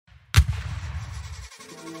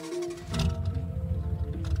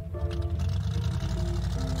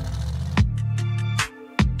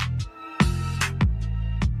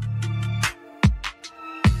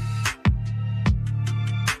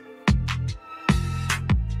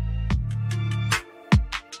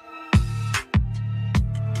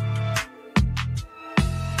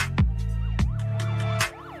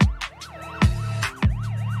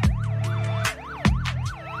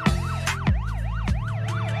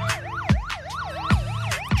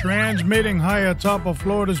Transmitting high atop of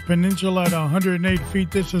Florida's peninsula at 108 feet,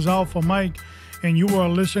 this is Alpha Mike, and you are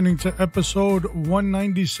listening to episode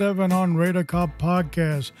 197 on Radar Cop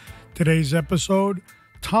Podcast. Today's episode,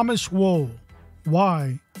 Thomas Sowell,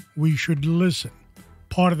 Why We Should Listen.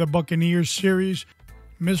 Part of the Buccaneers series,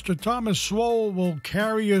 Mr. Thomas Sowell will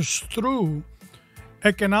carry us through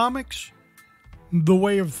economics, the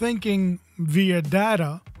way of thinking via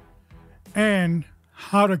data, and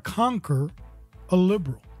how to conquer a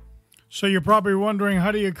liberal. So you're probably wondering,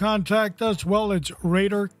 how do you contact us? Well, it's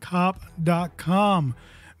radarcop.com.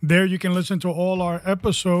 There you can listen to all our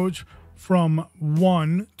episodes from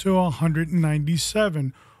 1 to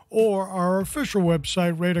 197, or our official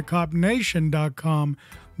website, radarcopnation.com.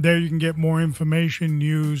 There you can get more information,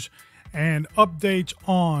 news, and updates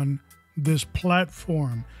on this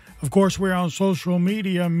platform. Of course, we're on social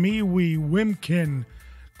media, MeWe, Wimkin,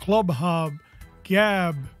 Clubhub,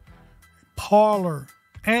 Gab, Parler,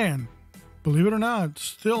 and believe it or not,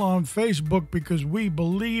 still on Facebook, because we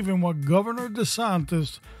believe in what Governor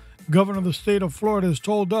DeSantis, governor of the state of Florida, has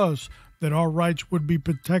told us, that our rights would be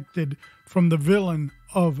protected from the villain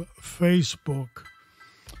of Facebook.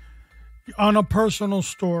 On a personal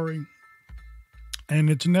story, and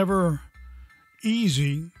it's never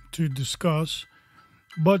easy to discuss,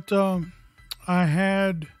 but I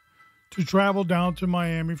had to travel down to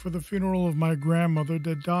Miami for the funeral of my grandmother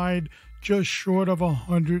that died just short of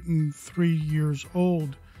 103 years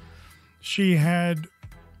old. She had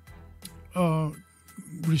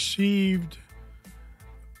received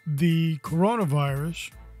the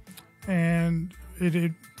coronavirus, and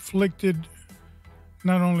it afflicted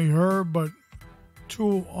not only her, but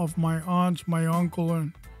two of my aunts, my uncle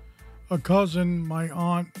and a cousin. My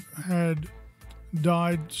aunt had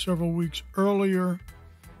died several weeks earlier,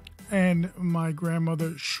 and my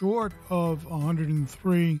grandmother, short of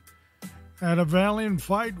 103, had a valiant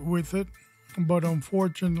fight with it, but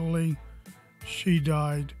unfortunately, she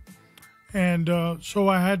died. And so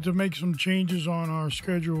I had to make some changes on our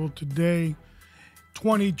schedule today.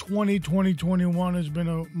 2020, 2021 has been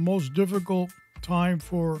a most difficult time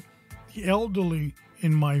for the elderly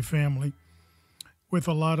in my family, with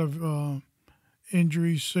a lot of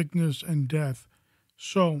injury, sickness, and death.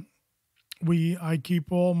 So I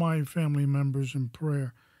keep all my family members in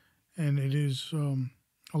prayer, and it is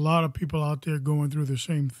a lot of people out there going through the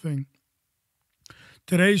same thing.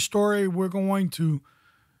 Today's story, we're going to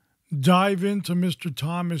dive into Mr.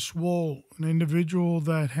 Thomas Sowell, an individual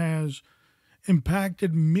that has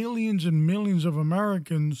impacted millions and millions of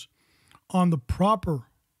Americans on the proper,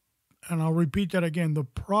 and I'll repeat that again, the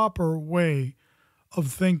proper way of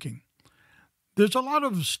thinking. There's a lot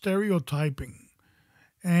of stereotyping,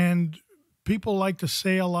 and people like to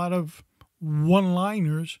say a lot of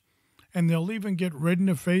one-liners, and they'll even get red in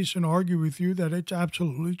the face and argue with you that it's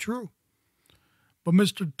absolutely true. But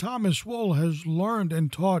Mr. Thomas Sowell has learned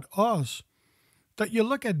and taught us that you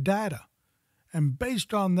look at data, and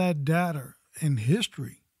based on that data and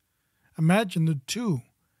history, imagine the two,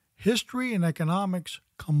 history and economics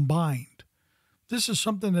combined. This is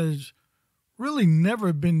something that has really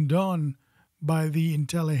never been done by the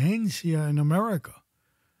intelligentsia in America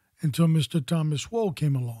until Mr. Thomas Sowell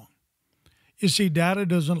came along. You see, data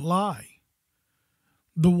doesn't lie.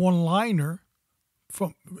 The one-liner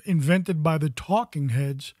invented by the talking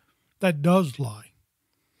heads, that does lie.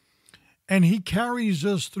 And he carries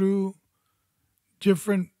us through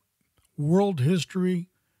different world history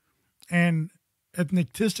and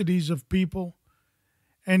ethnicities of people.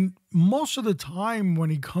 And most of the time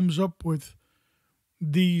when he comes up with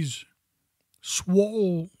these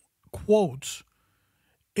Sowell quotes,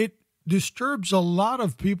 it disturbs a lot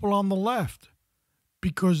of people on the left,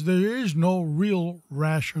 because there is no real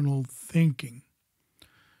rational thinking.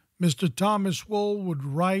 Mr. Thomas Sowell would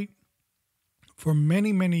write for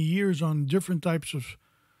many, many years on different types of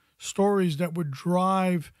stories that would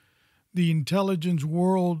drive the intelligence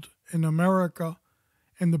world in America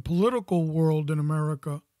and the political world in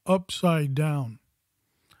America upside down.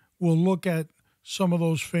 We'll look at some of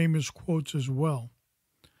those famous quotes as well.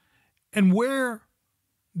 And where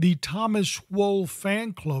the Thomas Sowell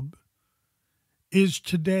fan club is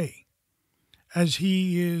today, as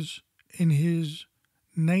he is in his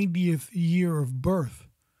 90th year of birth.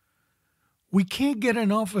 We can't get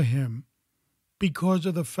enough of him because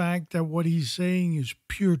of the fact that what he's saying is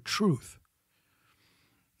pure truth.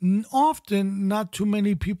 Often, not too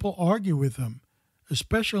many people argue with him,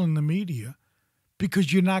 especially in the media,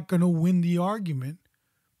 because you're not going to win the argument,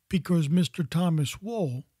 because Mr. Thomas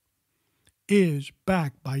Sowell is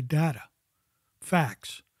backed by data,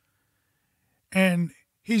 facts. And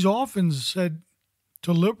he's often said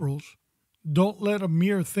to liberals, don't let a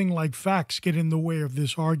mere thing like facts get in the way of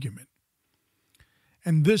this argument.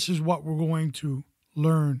 And this is what we're going to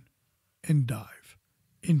learn and dive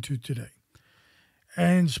into today.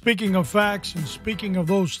 And speaking of facts and speaking of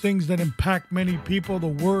those things that impact many people, the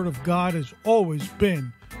Word of God has always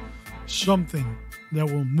been something that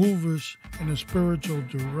will move us in a spiritual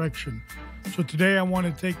direction. So today I want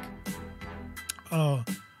to take a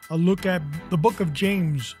look at the book of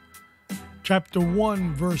James, chapter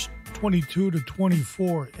 1, verse 22 to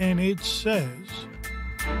 24, and it says,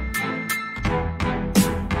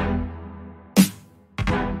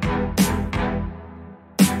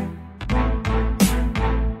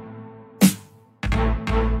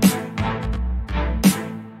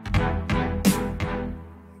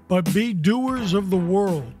 but be doers of the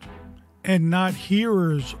word, and not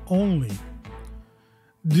hearers only,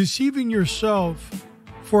 deceiving yourself.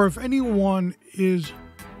 For if anyone is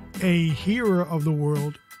a hearer of the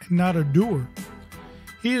word and not a doer,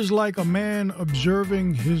 he is like a man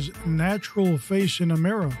observing his natural face in a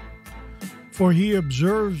mirror. For he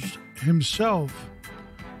observes himself,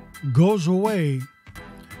 goes away,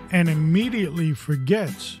 and immediately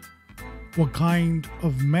forgets what kind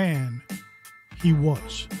of man he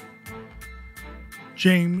was.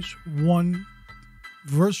 James 1,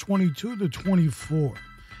 verse 22 to 24.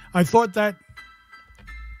 I thought that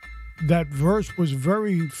verse was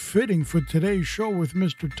very fitting for today's show with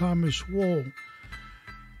Mr. Thomas Sowell.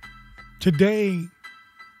 Today,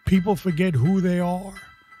 people forget who they are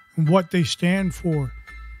and what they stand for.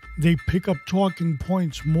 They pick up talking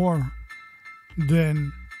points more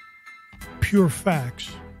than pure facts.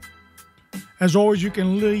 As always, you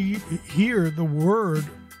can hear the word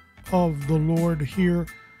of the Lord here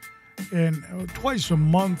and twice a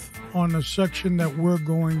month on a section that we're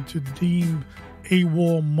going to deem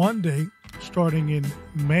AWOL Monday, starting in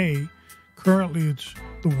May. Currently, it's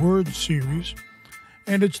the Word series,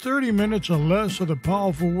 and it's 30 minutes or less of the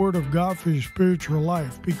powerful Word of God for your spiritual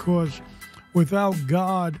life, because without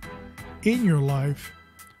God in your life,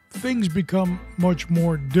 things become much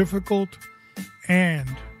more difficult and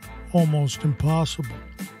almost impossible.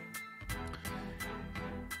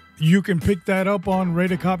 You can pick that up on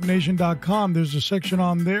RadarCopNation.com. There's a section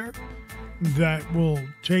on there that will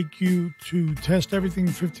take you to Test Everything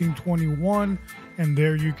 1521, and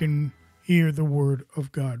there you can hear the Word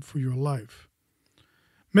of God for your life.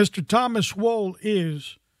 Mr. Thomas Sowell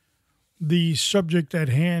is the subject at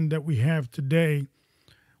hand that we have today.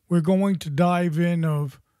 We're going to dive in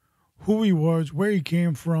of who he was, where he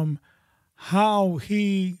came from, how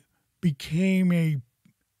he became a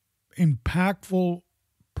impactful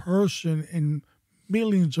person in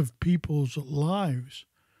millions of people's lives,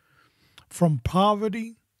 from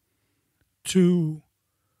poverty to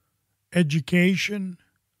education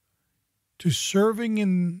to serving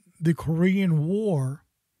in the Korean War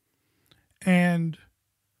and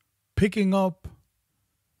picking up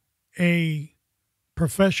a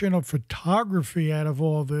profession of photography out of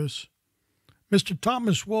all this. Mr.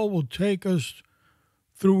 Thomas Sowell will take us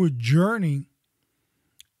through a journey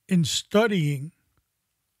in studying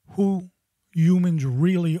who humans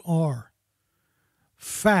really are.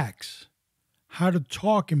 Facts, how to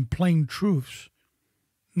talk in plain truths,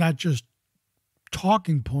 not just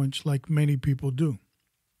talking points like many people do.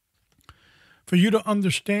 For you to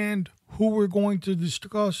understand who we're going to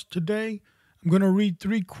discuss today, I'm going to read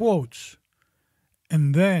 3 quotes,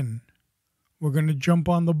 and then we're going to jump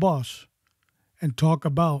on the bus and talk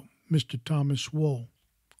about Mr. Thomas Sowell.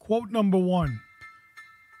 Quote number 1.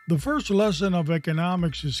 The first lesson of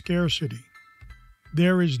economics is scarcity.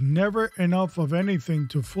 There is never enough of anything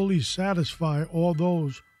to fully satisfy all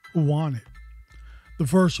those who want it. The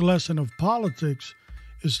first lesson of politics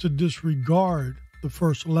is to disregard the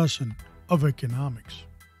first lesson of economics.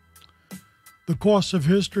 The course of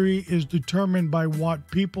history is determined by what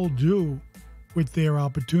people do with their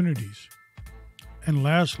opportunities. And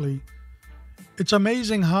lastly, it's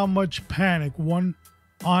amazing how much panic one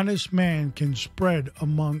honest man can spread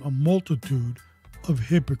among a multitude of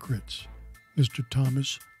hypocrites. Mr.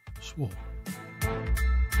 Thomas Sowell.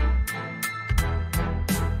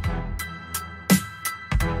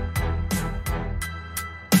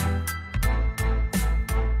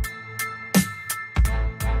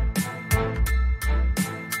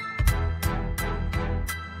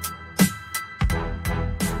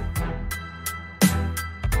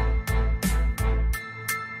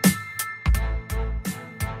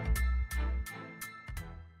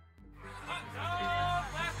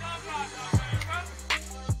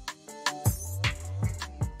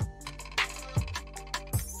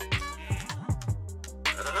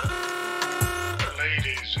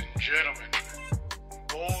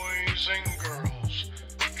 and girls,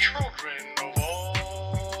 children of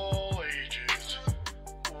all ages,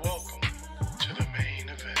 welcome to the main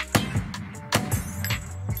event.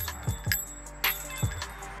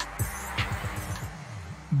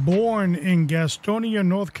 Born in Gastonia,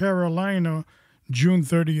 North Carolina, June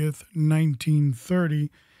 30th, 1930,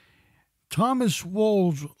 Thomas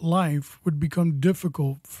Swoll's life would become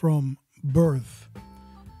difficult from birth.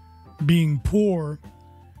 Being poor,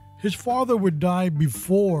 his father would die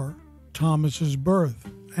before Thomas's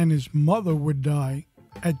birth, and his mother would die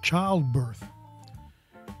at childbirth.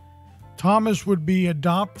 Thomas would be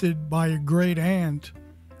adopted by a great aunt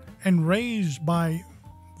and raised by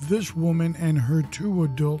this woman and her two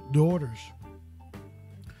adult daughters.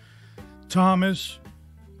 Thomas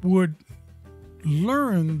would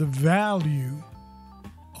learn the value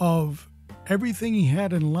of everything he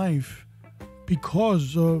had in life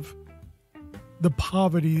because of the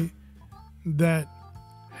poverty that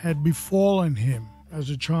had befallen him as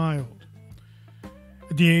a child.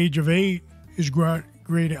 At the age of 8, his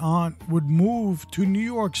great aunt would move to New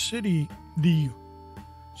York City, the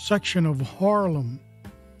section of Harlem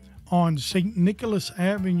on St. Nicholas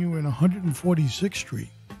Avenue and 146th Street.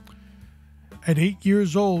 At 8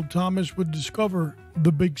 years old, Thomas would discover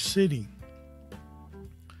the big city.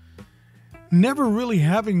 Never really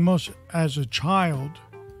having much as a child,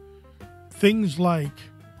 things like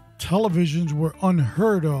televisions were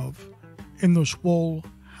unheard of in the Swoll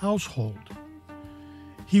household.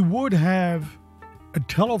 He would have a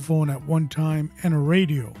telephone at one time and a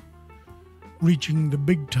radio, reaching the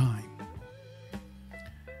big time.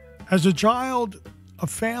 As a child, a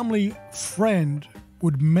family friend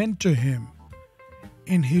would mentor him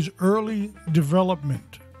in his early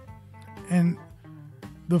development. And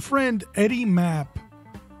the friend Eddie Mapp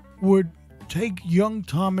would take young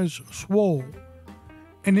Thomas Swoll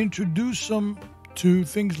and introduce him to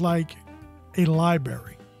things like a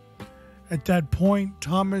library. At that point,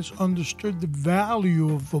 Thomas understood the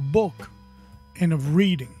value of a book and of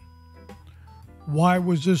reading. Why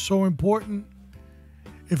was this so important?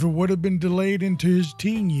 If it would have been delayed into his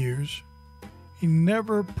teen years, he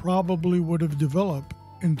never probably would have developed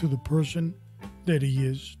into the person that he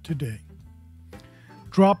is today.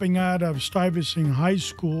 Dropping out of Stuyvesant High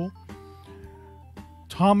School,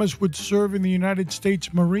 Thomas would serve in the United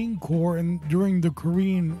States Marine Corps and during the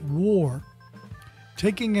Korean War,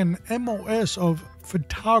 taking an MOS of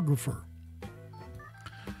photographer.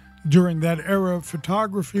 During that era,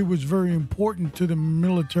 photography was very important to the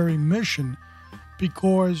military mission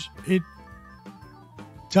because it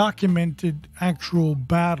documented actual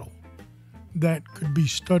battle that could be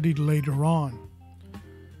studied later on.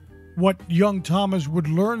 What young Thomas would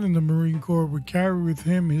learn in the Marine Corps would carry with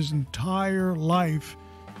him his entire life,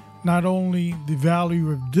 not only the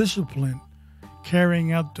value of discipline,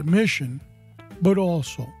 carrying out the mission, but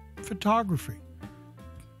also photography.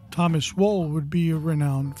 Thomas Swoll would be a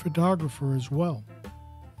renowned photographer as well.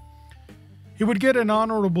 He would get an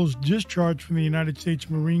honorable discharge from the United States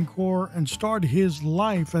Marine Corps and start his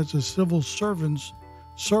life as a civil servant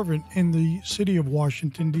in the city of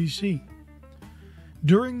Washington, D.C.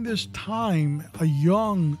 During this time, a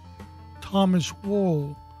young Thomas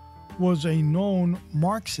Swoll was a known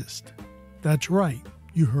Marxist. That's right,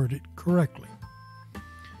 you heard it correctly.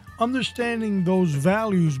 Understanding those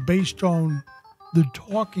values based on the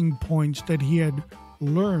talking points that he had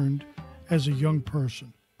learned as a young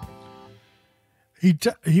person.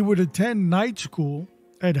 He would attend night school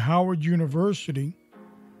at Howard University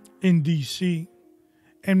in D.C.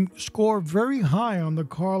 and score very high on the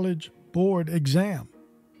college board exam.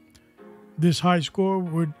 This high score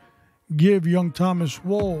would give young Thomas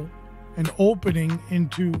Swoll an opening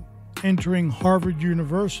into entering Harvard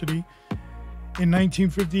University in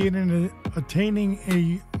 1958 and attaining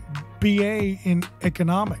a BA in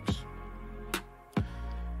economics.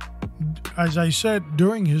 As I said,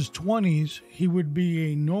 during his 20s, he would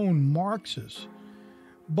be a known Marxist.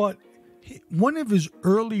 But one of his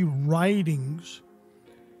early writings,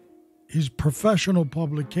 his professional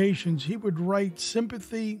publications, he would write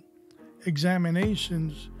Sympathy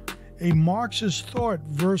Examinations, a Marxist thought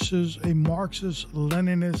versus a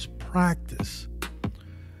Marxist-Leninist practice.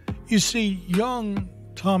 You see, young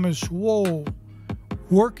Thomas Swoll,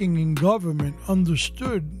 working in government,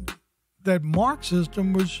 understood that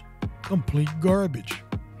Marxism was complete garbage.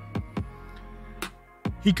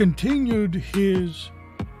 He continued his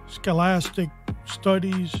scholastic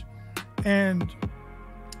studies, and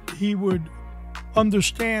he would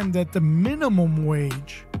understand that the minimum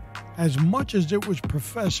wage, as much as it was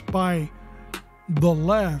professed by the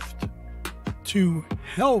left to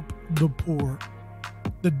help the poor,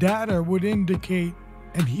 the data would indicate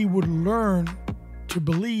and he would learn to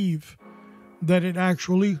believe that it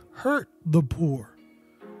actually hurt the poor.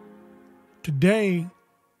 Today,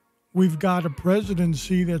 we've got a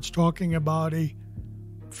presidency that's talking about a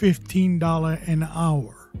 $15 an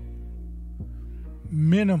hour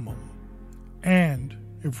minimum. And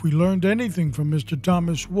if we learned anything from Mr.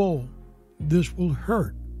 Thomas Sowell, this will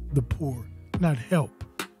hurt the poor, not help.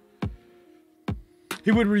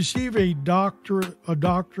 He would receive a doctorate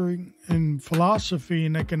in philosophy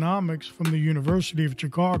and economics from the University of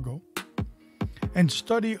Chicago and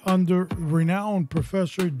study under renowned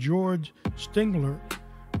Professor George Stigler,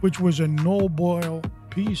 which was a Nobel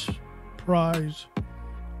Peace Prize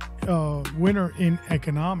winner in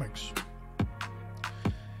economics.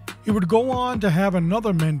 He would go on to have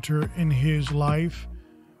another mentor in his life,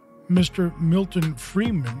 Mr. Milton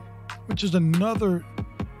Friedman, which is another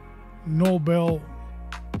Nobel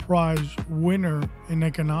Prize winner in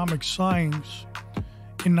economic science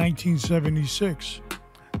in 1976.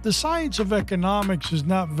 The science of economics is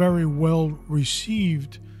not very well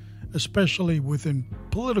received, especially within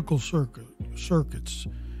political circuits.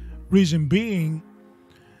 Reason being,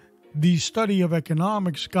 the study of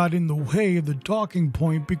economics got in the way of the talking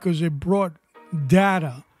point because it brought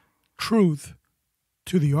data, truth,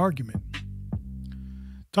 to the argument.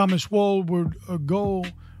 Thomas Sowell would go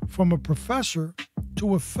from a professor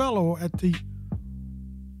to a fellow at the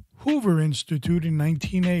Hoover Institute in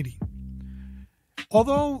 1980.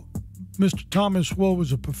 Although Mr. Thomas Sowell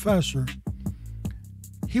was a professor,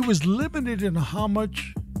 he was limited in how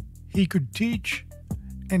much he could teach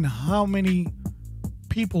and how many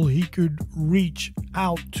people he could reach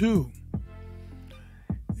out to.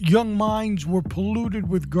 Young minds were polluted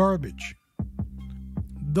with garbage.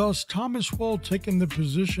 Thus, Thomas Sowell taking the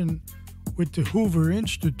position with the Hoover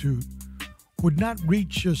Institute would not reach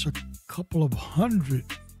just a couple of hundred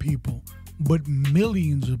people, but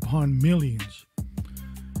millions upon millions.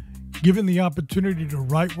 Given the opportunity to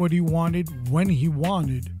write what he wanted, when he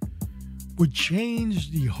wanted, would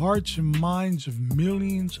change the hearts and minds of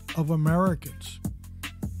millions of Americans.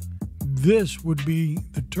 This would be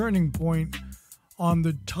the turning point on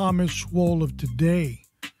the Thomas Sowell of today.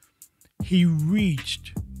 He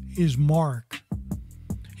reached his mark.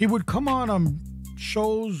 He would come on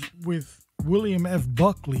shows with William F.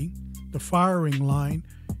 Buckley, The Firing Line,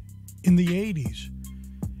 in the 80s.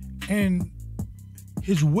 And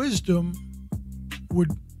his wisdom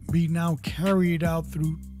would be now carried out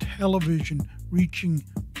through television, reaching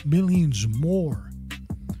millions more.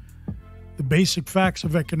 The basic facts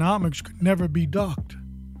of economics could never be ducked.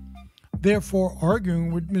 Therefore,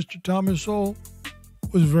 arguing with Mr. Thomas Sowell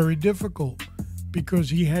was very difficult because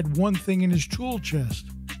he had one thing in his tool chest,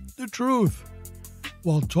 the truth,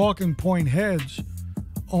 while talking point heads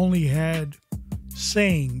only had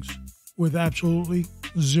sayings with absolutely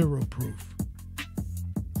zero proof.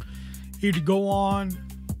 He'd go on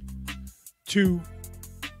to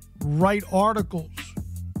write articles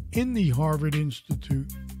in the Harvard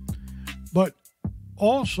Institute, but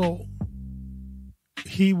also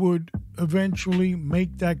he would eventually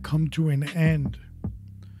make that come to an end.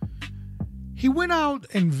 He went out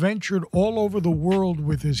and ventured all over the world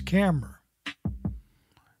with his camera,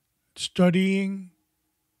 studying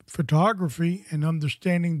photography and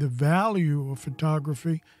understanding the value of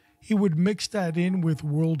photography. He would mix that in with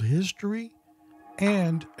world history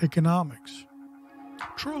and economics.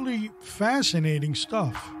 Truly fascinating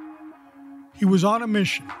stuff. He was on a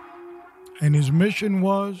mission, and his mission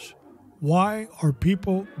was, why are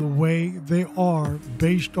people the way they are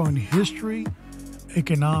based on history,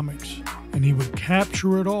 economics, and he would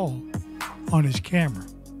capture it all on his camera.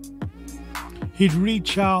 He'd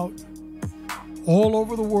reach out all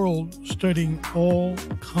over the world studying all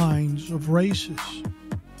kinds of races.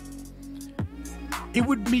 It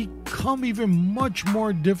would become even much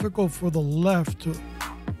more difficult for the left to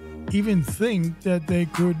even think that they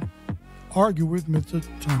could argue with Mr.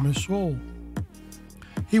 Thomas Sowell.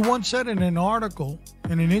 He once said in an article,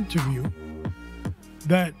 in an interview,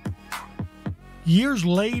 that years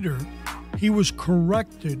later he was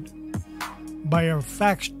corrected by a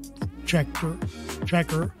fact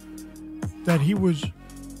checker that he was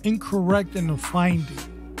incorrect in the finding.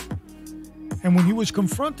 And when he was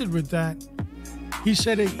confronted with that, he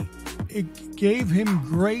said it gave him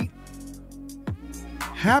great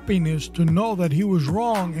happiness to know that he was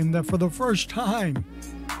wrong and that for the first time,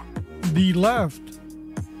 the left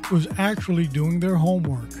was actually doing their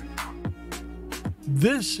homework.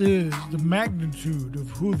 This is the magnitude of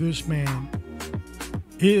who this man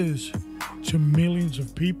is to millions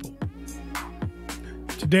of people.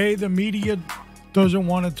 Today, the media doesn't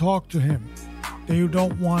want to talk to him. They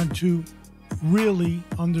don't want to really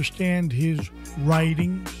understand his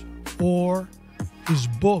writings or his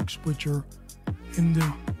books, which are in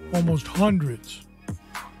the almost hundreds.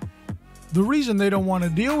 The reason they don't want to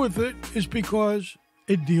deal with it is because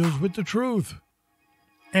it deals with the truth.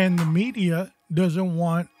 And the media doesn't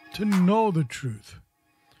want to know the truth.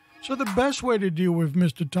 So the best way to deal with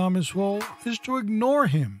Mr. Thomas Sowell is to ignore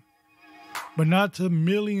him. But not to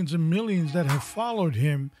millions and millions that have followed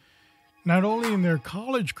him, not only in their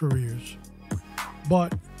college careers,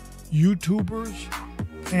 but YouTubers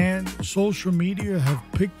and social media have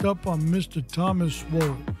picked up on Mr. Thomas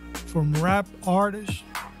Sowell, from rap artists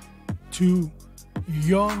to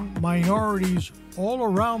young minorities all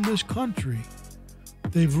around this country.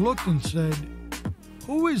 They've looked and said,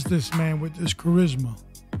 who is this man with this charisma?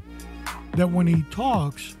 That when he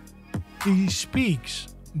talks, he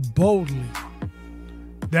speaks boldly.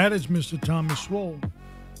 That is Mr. Thomas Sowell.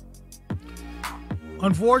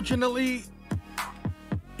 Unfortunately,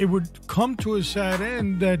 it would come to a sad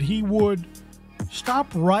end that he would stop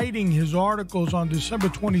writing his articles on December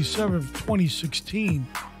 27th, 2016,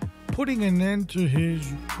 putting an end to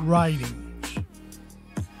his writings.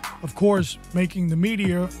 Of course, making the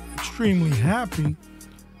media extremely happy,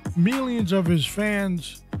 millions of his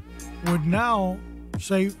fans would now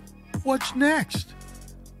say, what's next?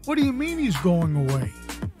 What do you mean he's going away?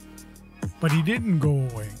 But he didn't go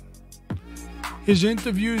away. His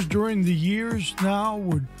interviews during the years now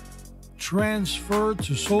would transfer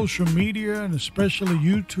to social media and especially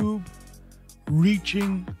YouTube,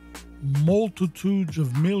 reaching multitudes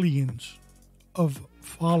of millions of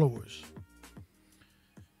followers.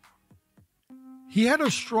 He had a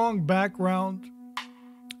strong background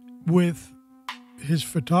with his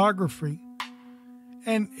photography,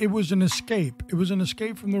 and it was an escape. It was an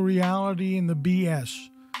escape from the reality and the BS.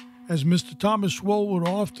 As Mr. Thomas Sowell would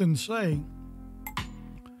often say,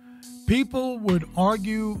 people would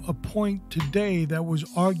argue a point today that was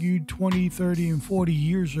argued 20, 30, and 40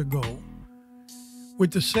 years ago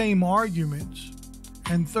with the same arguments,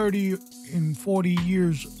 and 30 and 40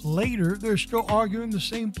 years later, they're still arguing the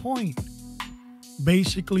same point,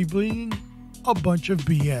 basically being a bunch of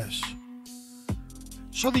BS.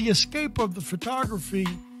 So the escape of the photography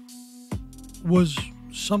was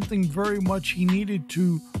something very much he needed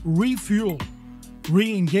to refuel,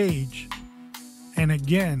 re-engage, and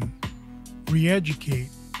again, re-educate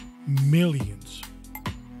millions.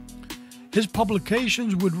 His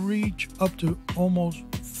publications would reach up to almost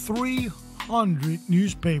 300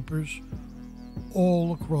 newspapers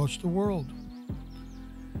all across the world.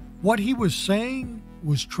 What he was saying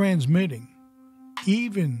was transmitting,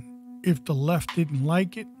 even if the left didn't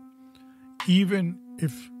like it, even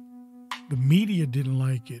if the media didn't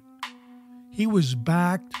like it. He was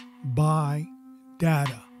backed by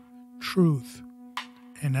data, truth,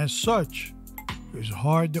 and as such, it was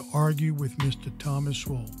hard to argue with Mr. Thomas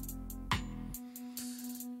Sowell.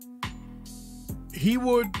 He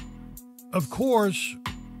would, of course,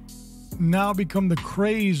 now become the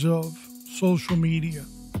craze of social media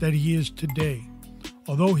that he is today.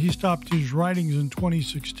 Although he stopped his writings in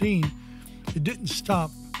 2016, it didn't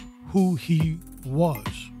stop who he was.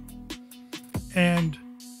 And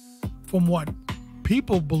from what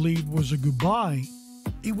people believed was a goodbye,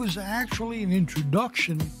 it was actually an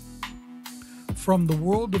introduction from the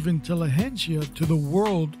world of intelligentsia to the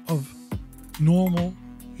world of normal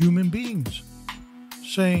human beings.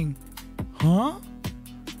 Saying, huh?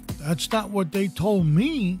 That's not what they told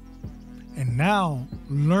me. And now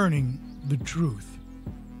learning the truth.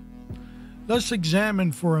 Let's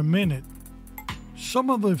examine for a minute some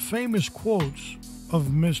of the famous quotes of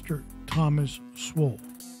Mr. Thomas Sowell.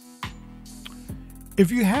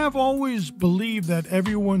 If you have always believed that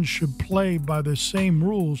everyone should play by the same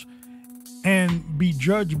rules and be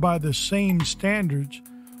judged by the same standards,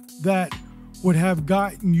 that would have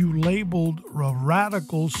gotten you labeled a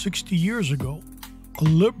radical 60 years ago, a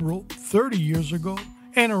liberal 30 years ago,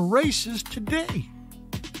 and a racist today.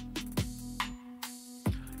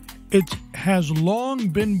 It has long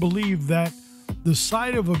been believed that the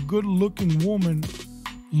sight of a good-looking woman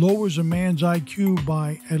lowers a man's IQ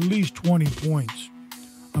by at least 20 points.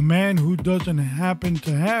 A man who doesn't happen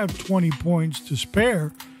to have 20 points to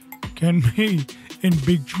spare can be in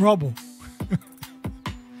big trouble.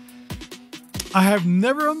 I have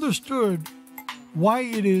never understood why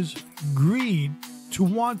it is greed to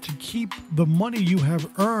want to keep the money you have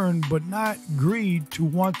earned, but not greed to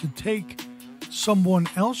want to take someone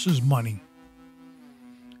else's money.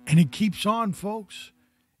 And it keeps on, folks.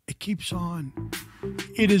 It keeps on.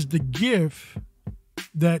 It is the gift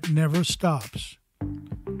that never stops.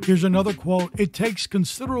 Here's another quote. It takes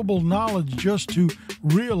considerable knowledge just to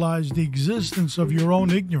realize the existence of your own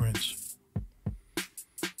ignorance.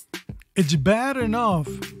 It's bad enough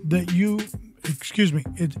that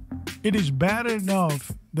it is bad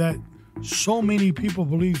enough that so many people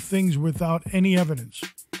believe things without any evidence.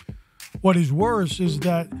 What is worse is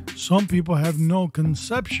that some people have no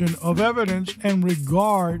conception of evidence and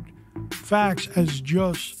regard facts as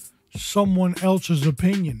just someone else's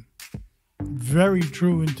opinion. Very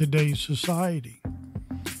true in today's society.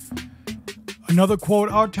 Another quote,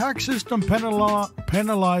 our tax system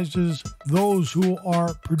penalizes those who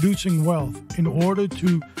are producing wealth in order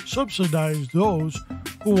to subsidize those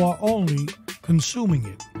who are only consuming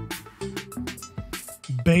it.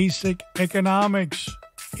 Basic economics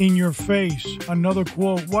in your face. Another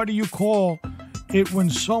quote, what do you call it when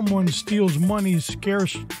someone steals money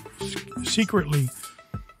secretly?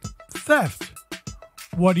 Theft.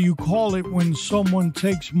 What do you call it when someone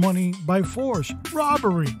takes money by force?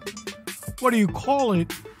 Robbery. What do you call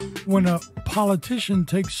it when a politician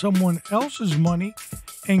takes someone else's money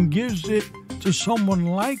and gives it to someone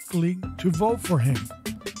likely to vote for him?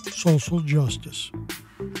 Social justice.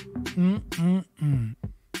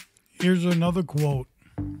 Here's another quote.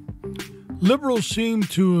 Liberals seem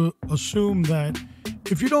to assume that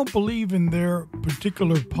if you don't believe in their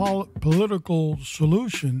particular political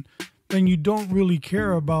solution, then you don't really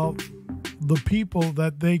care about the people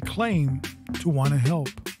that they claim to want to help.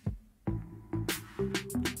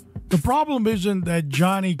 The problem isn't that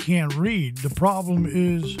Johnny can't read. The problem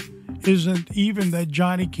isn't even that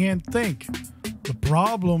Johnny can't think. The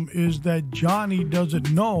problem is that Johnny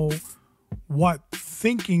doesn't know what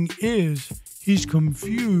thinking is. He's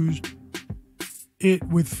confused it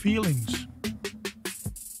with feelings.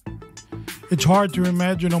 It's hard to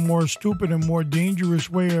imagine a more stupid and more dangerous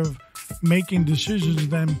way of making decisions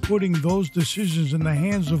than putting those decisions in the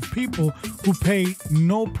hands of people who pay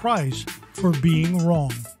no price for being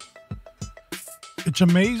wrong. It's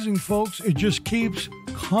amazing, folks. It just keeps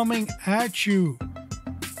coming at you.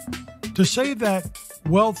 To say that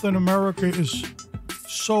wealth in America is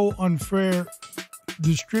so unfair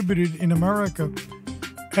distributed in America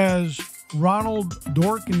as Ronald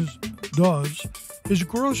Dworkin does is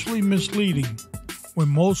grossly misleading when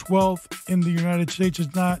most wealth in the United States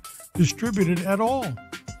is not distributed at all.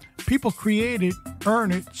 People create it,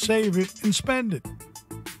 earn it, save it, and spend it.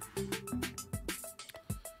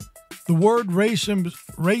 The word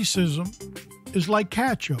racism is like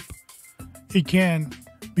ketchup. It can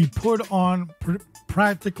be put on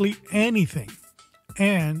practically anything,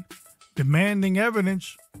 and demanding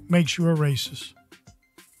evidence makes you a racist.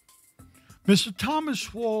 Mr. Thomas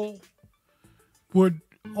Sowell would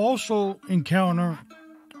also encounter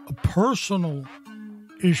a personal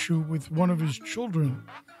issue with one of his children,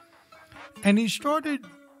 and he started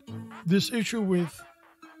this issue with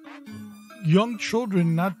young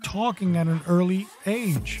children not talking at an early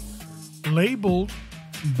age, labeled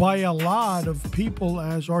by a lot of people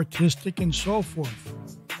as artistic and so forth.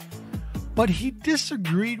 But he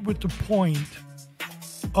disagreed with the point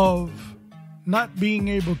of not being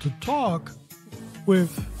able to talk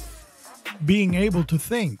with being able to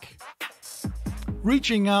think.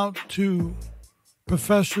 Reaching out to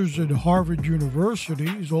professors at Harvard University,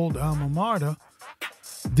 his old alma mater,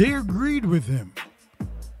 they agreed with him.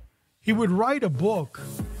 He would write a book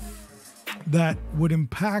that would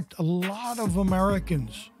impact a lot of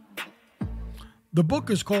Americans. The book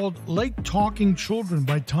is called Late Talking Children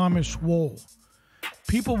by Thomas Sowell.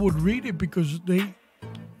 People would read it because they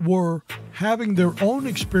were having their own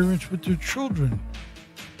experience with their children.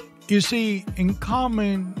 You see, in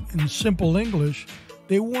common and simple English,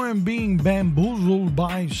 they weren't being bamboozled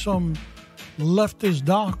by some leftist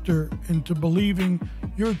doctor into believing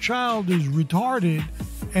your child is retarded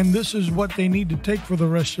and this is what they need to take for the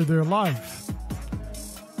rest of their life.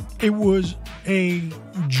 It was a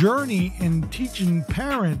journey in teaching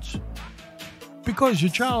parents, because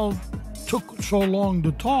your child took so long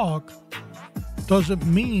to talk doesn't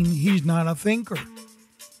mean he's not a thinker.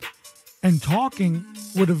 And talking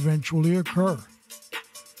would eventually occur.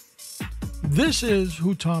 This is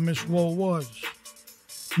who Thomas Sowell was.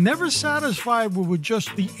 Never satisfied with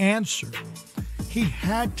just the answer, he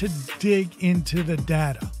had to dig into the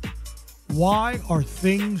data. Why are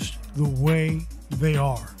things the way they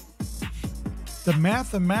are? The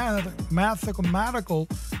mathematical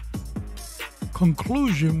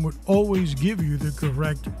conclusion would always give you the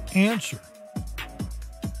correct answer.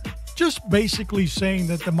 Just basically saying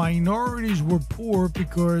that the minorities were poor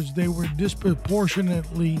because they were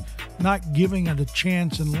disproportionately not giving it a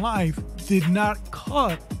chance in life did not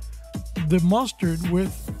cut the mustard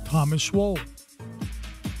with Thomas Sowell.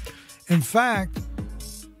 In fact,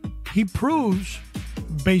 he proves,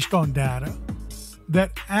 based on data,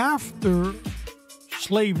 that after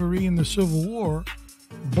slavery and the Civil War,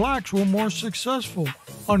 blacks were more successful.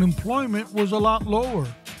 Unemployment was a lot lower.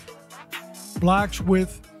 Blacks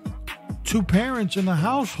with two parents in the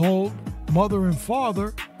household, mother and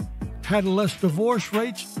father, had less divorce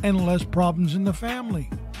rates and less problems in the family.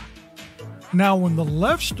 Now, when the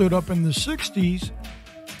left stood up in the 60s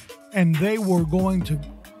and they were going to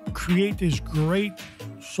create this great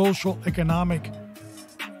social economic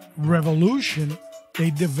revolution, they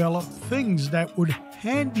developed things that would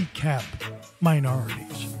handicap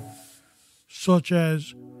minorities, such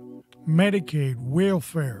as Medicaid,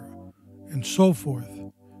 welfare, and so forth.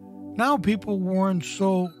 Now people weren't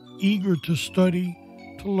so eager to study,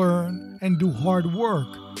 to learn, and do hard work.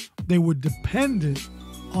 They were dependent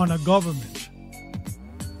on a government.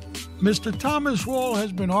 Mr. Thomas Sowell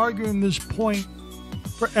has been arguing this point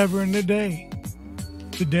forever and a day.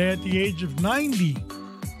 Today, at the age of 90,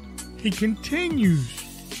 he continues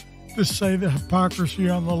to say the hypocrisy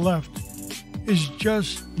on the left is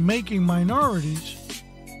just making minorities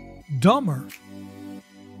dumber.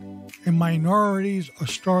 And minorities are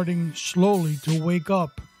starting slowly to wake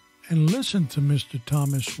up and listen to Mr.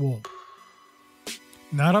 Thomas Sowell.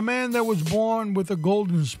 Not a man that was born with a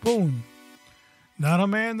golden spoon. Not a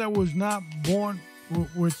man that was not born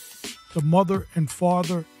with the mother and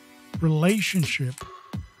father relationship,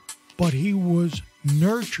 but he was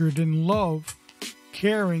nurtured in love,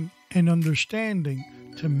 caring, and understanding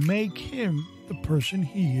to make him the person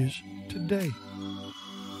he is today.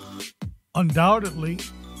 Undoubtedly,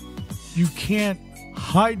 you can't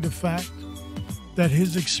hide the fact that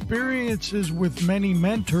his experiences with many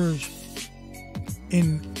mentors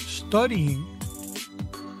in studying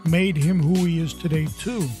made him who he is today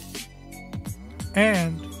too.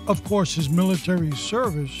 And, of course, his military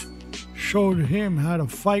service showed him how to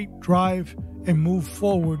fight, drive, and move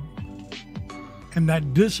forward. And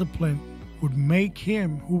that discipline would make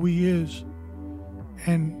him who he is.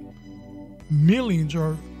 And millions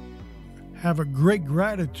have a great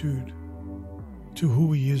gratitude to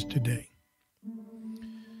who he is today.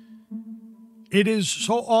 It is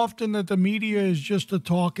so often that the media is just a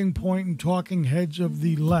talking point and talking heads of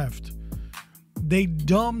the left. They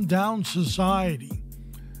dumb down society.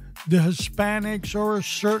 The Hispanics are a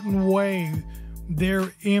certain way.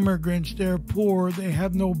 They're immigrants. They're poor. They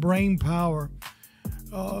have no brain power.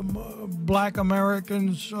 Black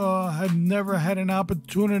Americans have never had an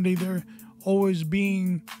opportunity. They're always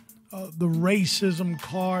being the racism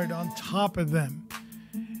card on top of them.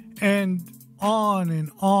 And on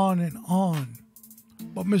and on and on.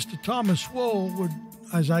 But Mr. Thomas Sowell would,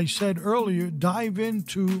 as I said earlier, dive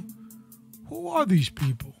into who are these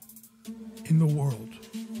people in the world?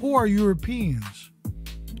 Who are Europeans?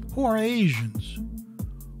 Who are Asians?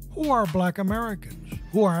 Who are Black Americans?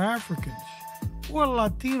 Who are Africans? Who are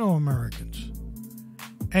Latino Americans?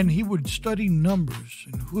 And he would study numbers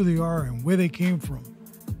and who they are and where they came from,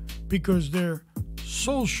 because their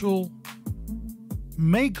social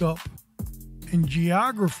makeup and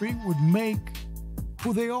geography would make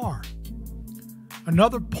who they are.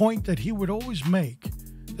 Another point that he would always make,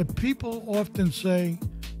 that people often say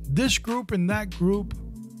this group and that group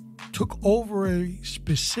took over a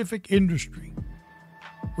specific industry,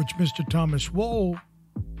 which Mr. Thomas Sowell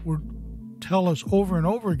would tell us over and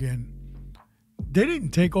over again. They didn't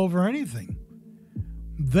take over anything.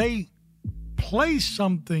 They placed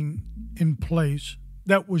something in place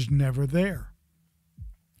that was never there.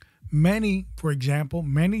 Many, for example,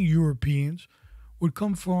 many Europeans would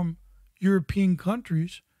come from European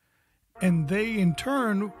countries, and they in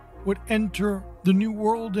turn would enter the New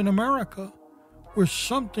World in America where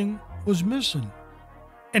something was missing.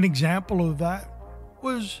 An example of that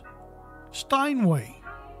was Steinway,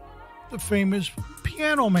 the famous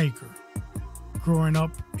piano maker. Growing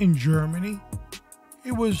up in Germany,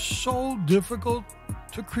 it was so difficult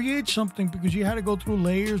to create something because you had to go through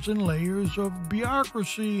layers and layers of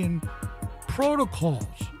bureaucracy and protocols.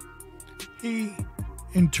 He,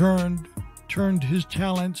 in turn, turned his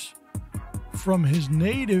talents from his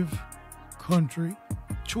native country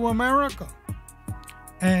to America.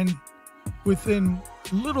 And within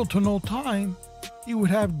little to no time, he would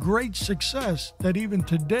have great success that even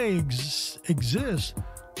today exists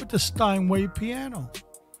with the Steinway piano.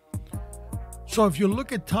 So if you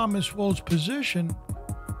look at Thomas Sowell's position,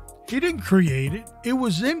 he didn't create it. It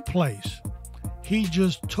was in place. He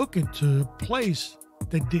just took it to a place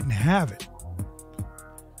that didn't have it.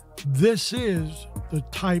 This is the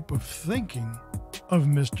type of thinking of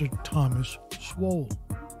Mr. Thomas Sowell.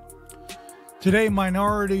 Today,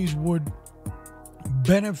 minorities would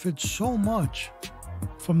benefit so much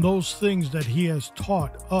from those things that he has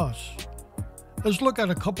taught us. Let's look at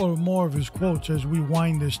a couple more of his quotes as we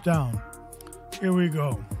wind this down. Here we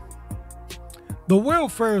go. The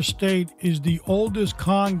welfare state is the oldest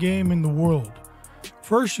con game in the world.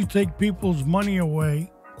 First, you take people's money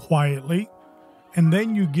away quietly, and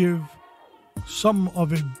then you give some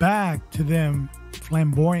of it back to them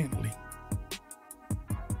flamboyantly.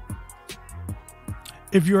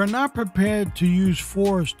 If you are not prepared to use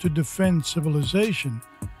force to defend civilization,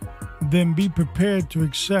 then be prepared to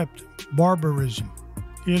accept barbarism.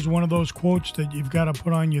 Here's one of those quotes that you've got to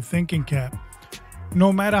put on your thinking cap.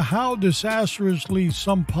 No matter how disastrously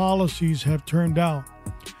some policies have turned out,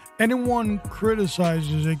 anyone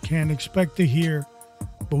criticizes it can expect to hear,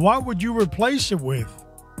 but what would you replace it with?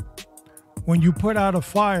 When you put out a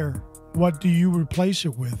fire, what do you replace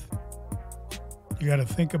it with? You got to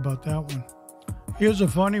think about that one. Here's a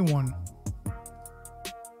funny one.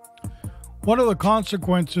 One of the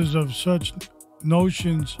consequences of such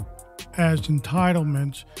notions as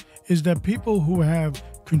entitlements is that people who have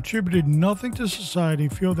contributed nothing to society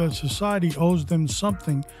feel that society owes them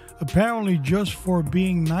something, apparently just for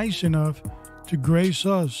being nice enough to grace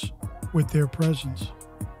us with their presence.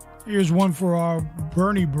 Here's one for our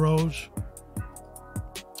Bernie bros.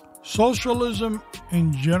 Socialism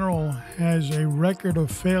in general has a record of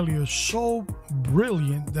failure so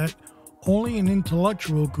brilliant that only an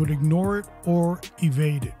intellectual could ignore it or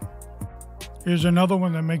evade it. Here's another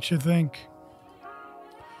one that makes you think.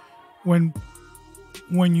 When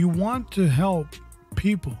you want to help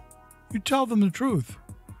people, you tell them the truth.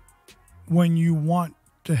 When you want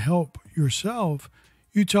to help yourself,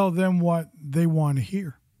 you tell them what they want to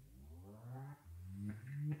hear.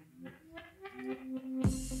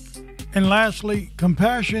 And lastly,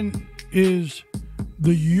 compassion is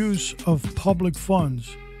the use of public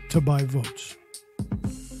funds to buy votes.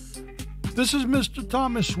 This is Mr.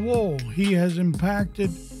 Thomas Sowell. He has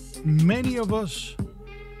impacted many of us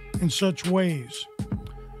in such ways.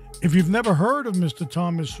 If you've never heard of Mr.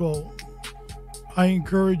 Thomas Sowell, I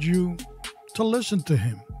encourage you to listen to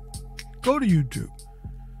him. Go to YouTube.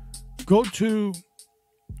 Go to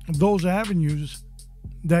those avenues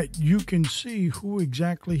that you can see who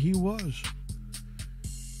exactly he was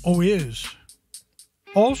or is.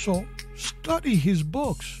 Also, study his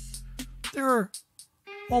books. There are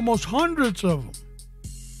almost hundreds of them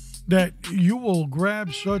that you will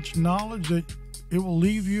grab such knowledge that it will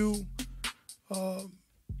leave you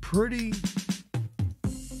pretty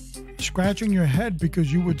scratching your head,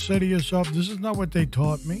 because you would say to yourself, this is not what they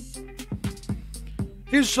taught me.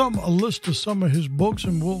 Here's a list of some of his books,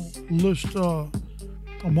 and we'll list some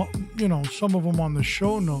of them on the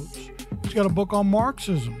show notes. He's got a book on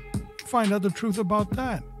Marxism. Find out the truth about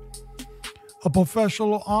that. A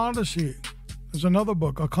Professional Odyssey is another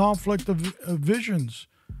book. A Conflict of Visions.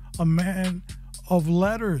 A Man of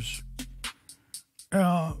Letters.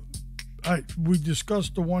 We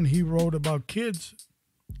discussed the one he wrote about kids,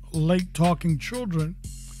 Late Talking Children.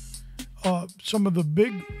 Some of the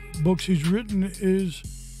big books he's written is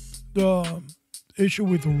the issue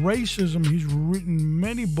with racism. He's written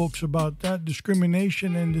many books about that,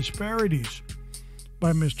 discrimination and disparities,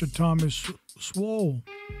 by Mr. Thomas Sowell.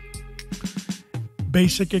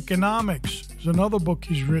 Basic Economics is another book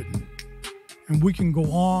he's written. And we can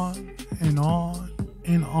go on and on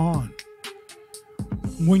and on.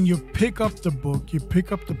 When you pick up the book, you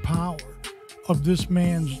pick up the power of this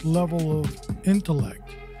man's level of intellect.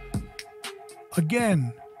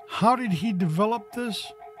 Again, how did he develop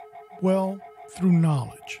this? Well, through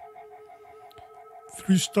knowledge,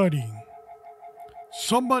 through studying.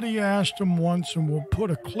 Somebody asked him once, and we'll put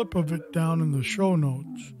a clip of it down in the show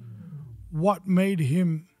notes, what made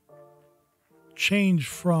him change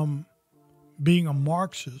from being a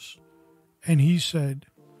Marxist, and he said,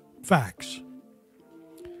 facts.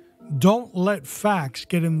 Don't let facts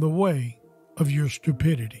get in the way of your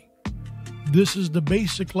stupidity. This is the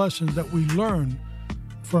basic lessons that we learn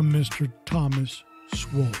from Mr. Thomas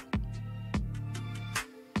Sowell.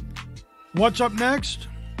 What's up next?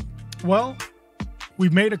 Well,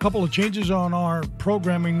 we've made a couple of changes on our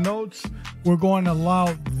programming notes. We're going to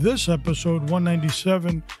allow this episode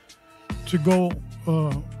 197 to go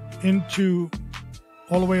into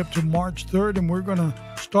all the way up to March 3rd, and we're going to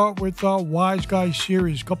start with our Wise Guy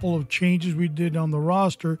series. A couple of changes we did on the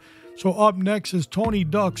roster. So up next is Tony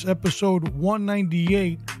Duck's episode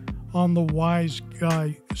 198 on the Wise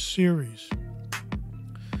Guy series.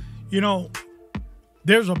 You know,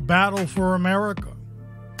 there's a battle for America,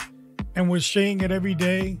 and we're seeing it every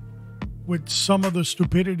day with some of the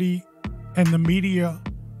stupidity and the media,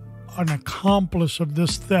 an accomplice of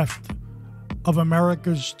this theft of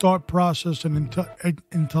America's thought process and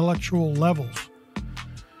intellectual levels.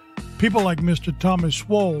 People like Mr. Thomas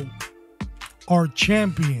Sowell are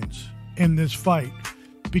champions in this fight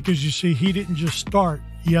because, you see, he didn't just start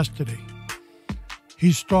yesterday.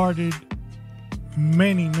 He started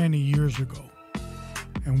many, many years ago.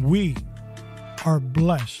 And we are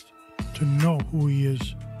blessed to know who he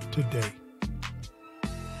is today.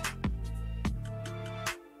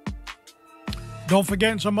 Don't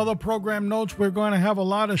forget some other program notes. We're going to have a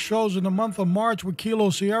lot of shows in the month of March with Kilo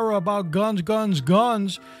Sierra about guns, guns,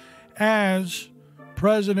 guns, as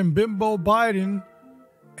President Bimbo Biden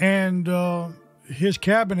and his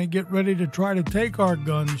cabinet get ready to try to take our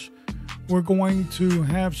guns. We're going to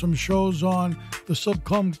have some shows on the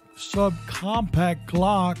subcompact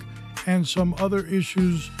Glock and some other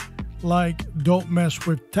issues like don't mess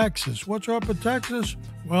with Texas. What's up with Texas?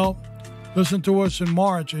 Well, listen to us in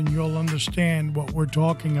March and you'll understand what we're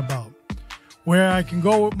talking about. Where I can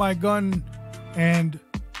go with my gun and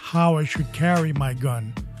how I should carry my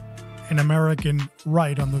gun. An American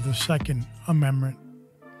right under the Second Amendment.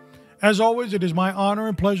 As always, it is my honor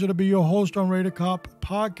and pleasure to be your host on Raider Cop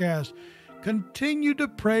Podcast. Continue to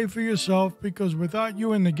pray for yourself because without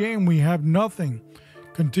you in the game, we have nothing.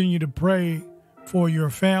 Continue to pray for your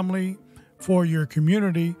family, for your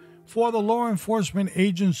community, for the law enforcement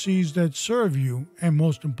agencies that serve you, and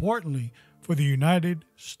most importantly, for the United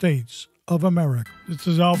States of America. This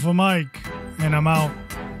is Alpha Mike, and I'm out.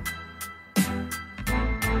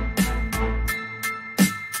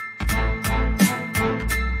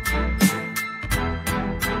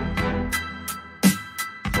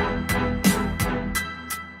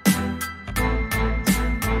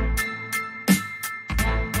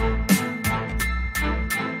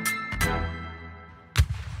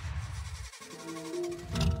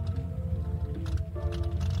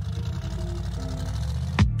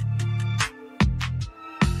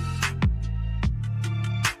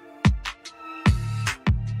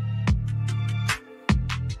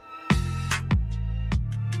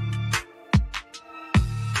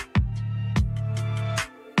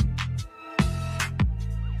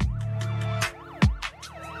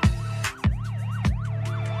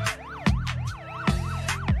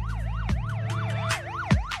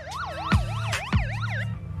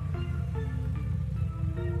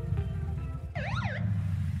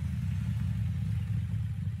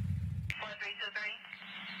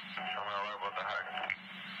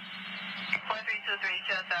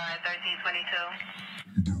 Just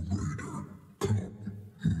 1322.